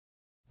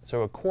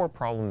So a core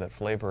problem that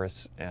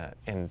flavorists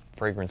and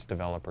fragrance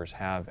developers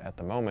have at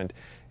the moment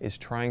is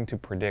trying to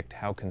predict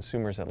how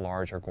consumers at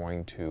large are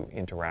going to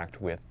interact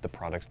with the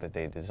products that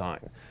they design.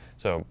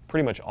 So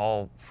pretty much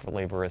all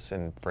flavorists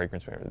and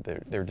fragrance,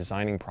 they're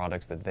designing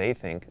products that they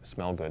think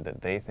smell good, that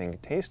they think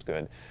taste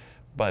good.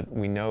 But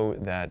we know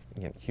that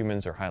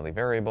humans are highly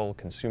variable.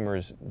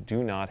 Consumers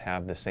do not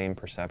have the same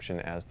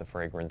perception as the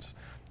fragrance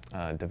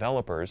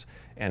developers,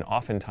 and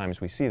oftentimes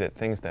we see that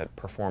things that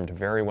performed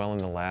very well in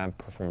the lab,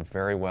 performed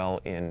very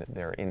well in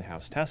their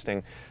in-house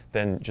testing,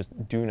 then just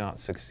do not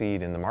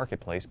succeed in the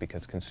marketplace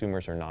because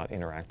consumers are not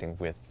interacting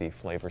with the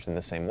flavors in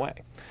the same way.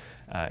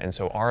 And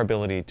so our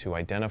ability to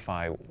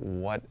identify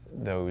what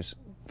those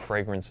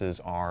fragrances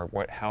are,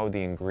 how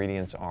the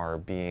ingredients are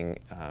being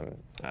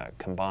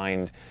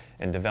combined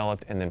and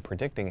developed, and then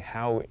predicting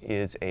how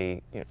is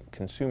a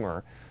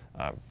consumer,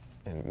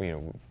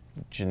 and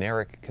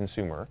generic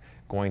consumer,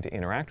 going to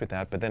interact with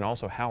that, but then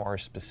also how are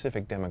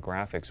specific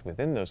demographics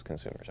within those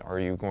consumers? Are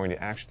you going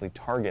to actually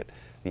target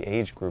the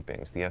age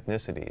groupings, the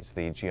ethnicities,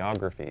 the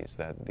geographies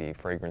that the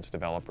fragrance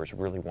developers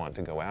really want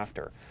to go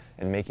after,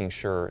 and making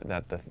sure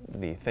that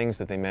the things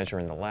that they measure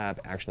in the lab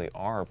actually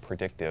are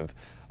predictive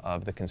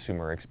of the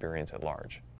consumer experience at large?